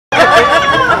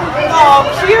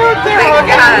cute! They're all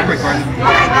good.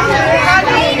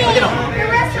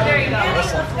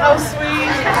 How sweet.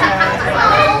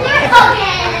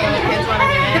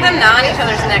 Look at them gnawing each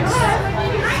other's necks.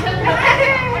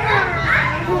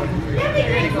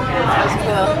 That's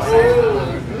cool.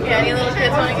 Yeah, any little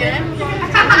kids want to get in?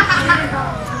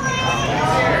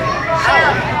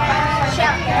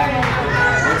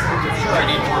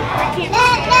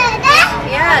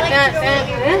 Yeah,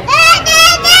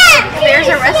 bears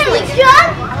are wrestling.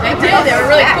 They do, they were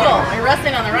really cool. They're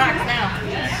wrestling on the rocks now.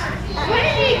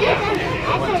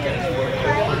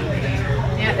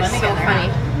 Yeah, that's so funny.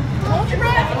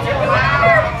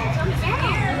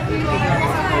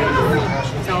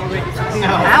 No.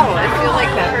 Ow, I feel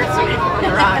like that hurts me on the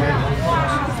rock.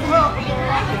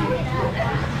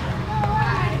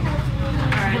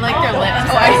 I like their lips.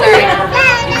 Oh, I'm sorry.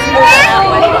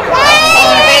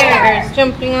 Bears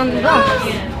jumping on the rocks.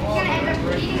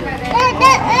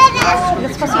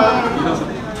 Let's go see.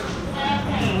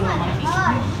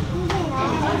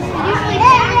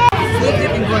 You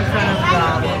can go in front of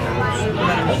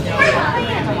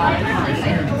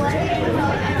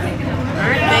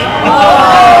Aren't they?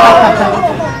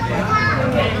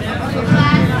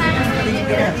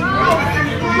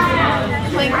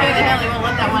 Playing through the hell, he won't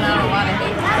let that one out of the water.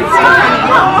 It's so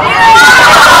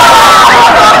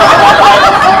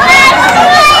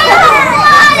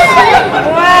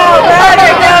wow,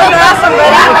 that was awesome,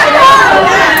 buddy.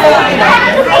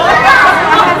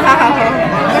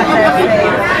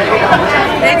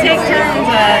 They take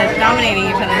turns dominating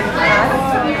each other.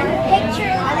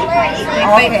 They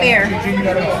fight fair.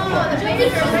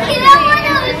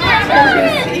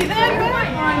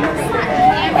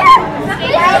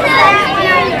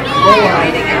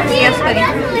 Yes, buddy.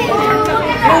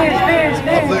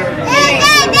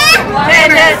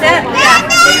 Bears.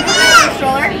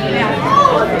 Stroller? Yeah.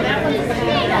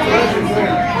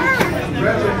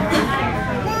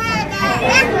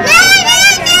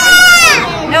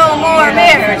 No more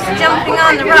bears jumping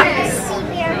on the rocks.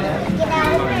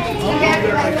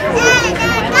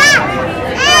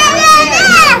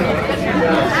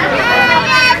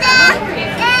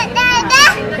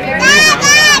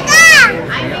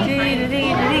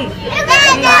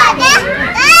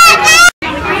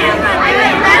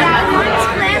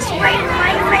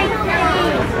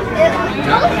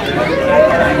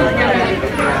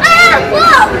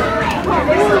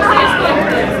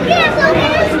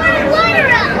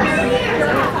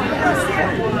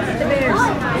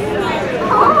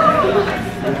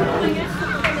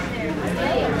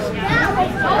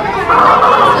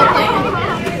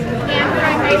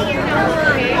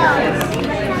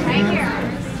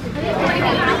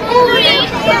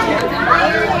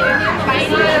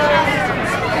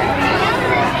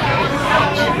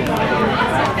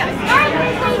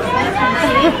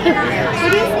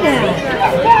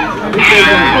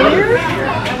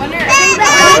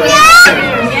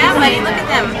 Yeah, buddy, look at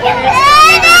them.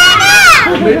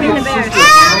 Moving the bears.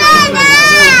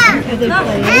 Are they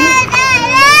playing?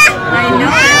 I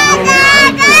know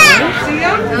it.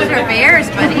 Those are bears,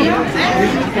 buddy.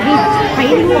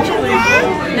 Fighting each other?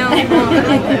 No.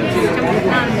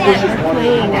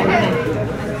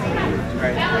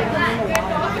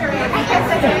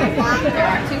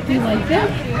 Do you like it?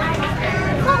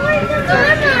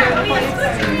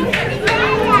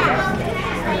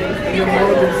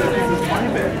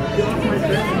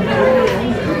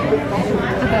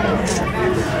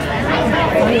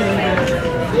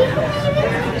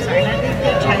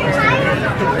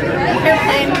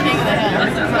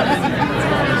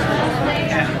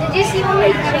 Did you see what we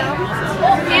did?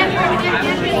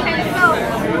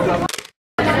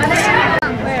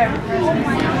 Where?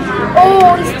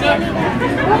 Oh, he's standing there.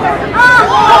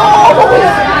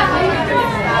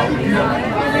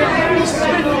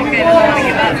 Okay, don't want to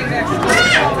give up.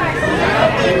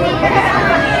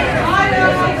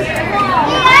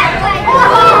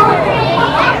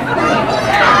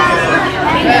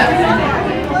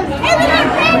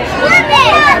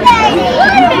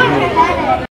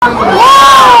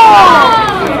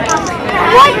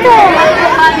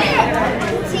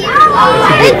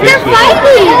 They're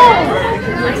fighting!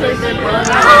 Looks like they're blowing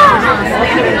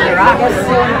up the rocks.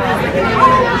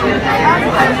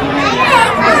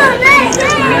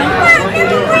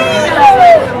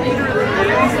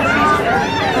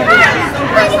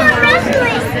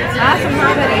 Awesome,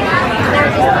 buddy.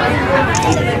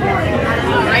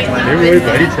 They really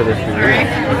bite each other for real.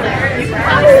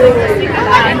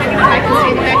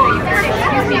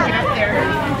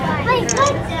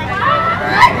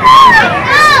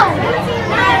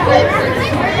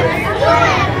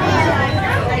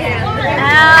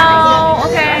 Ow,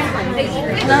 okay.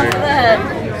 Love that.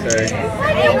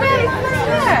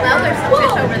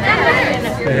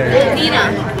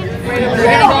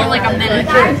 Take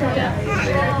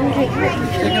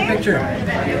a picture.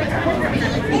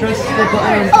 Press the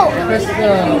button. Press the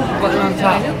button on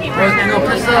top. Or, no,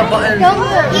 press the button.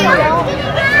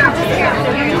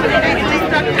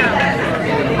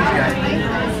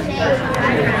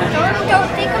 Don't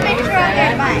take a picture of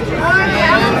their mind.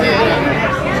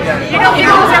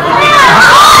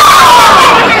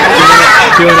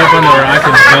 She went up on the rock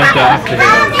and jumped off to it.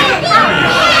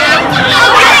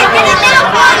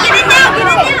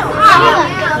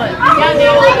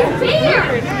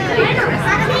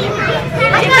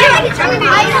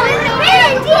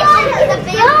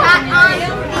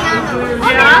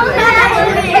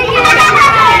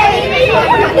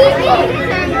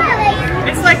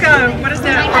 It's like a, what is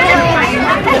that?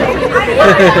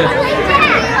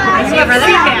 It's a brother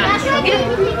cat.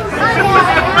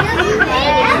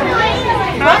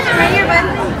 Right here, bud.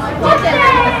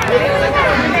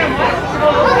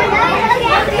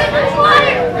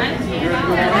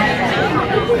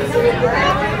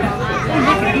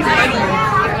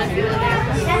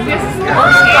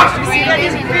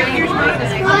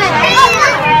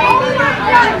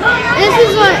 This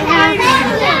is what happened.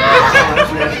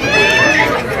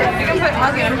 You can put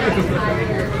hug him.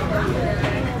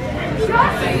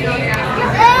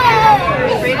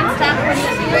 Brayden, stop for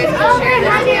this. You guys can share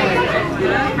this together.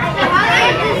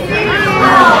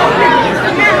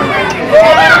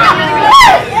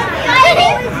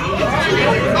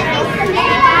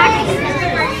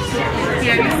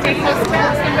 Yeah, you stay close to us.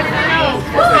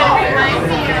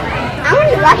 I want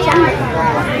to watch them.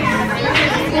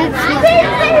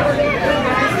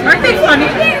 Aren't they funny?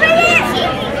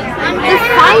 They're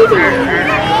fighting.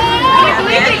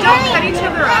 They don't cut each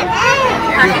other up.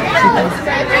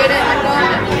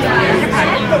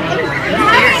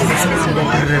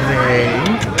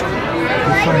 Who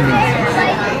find the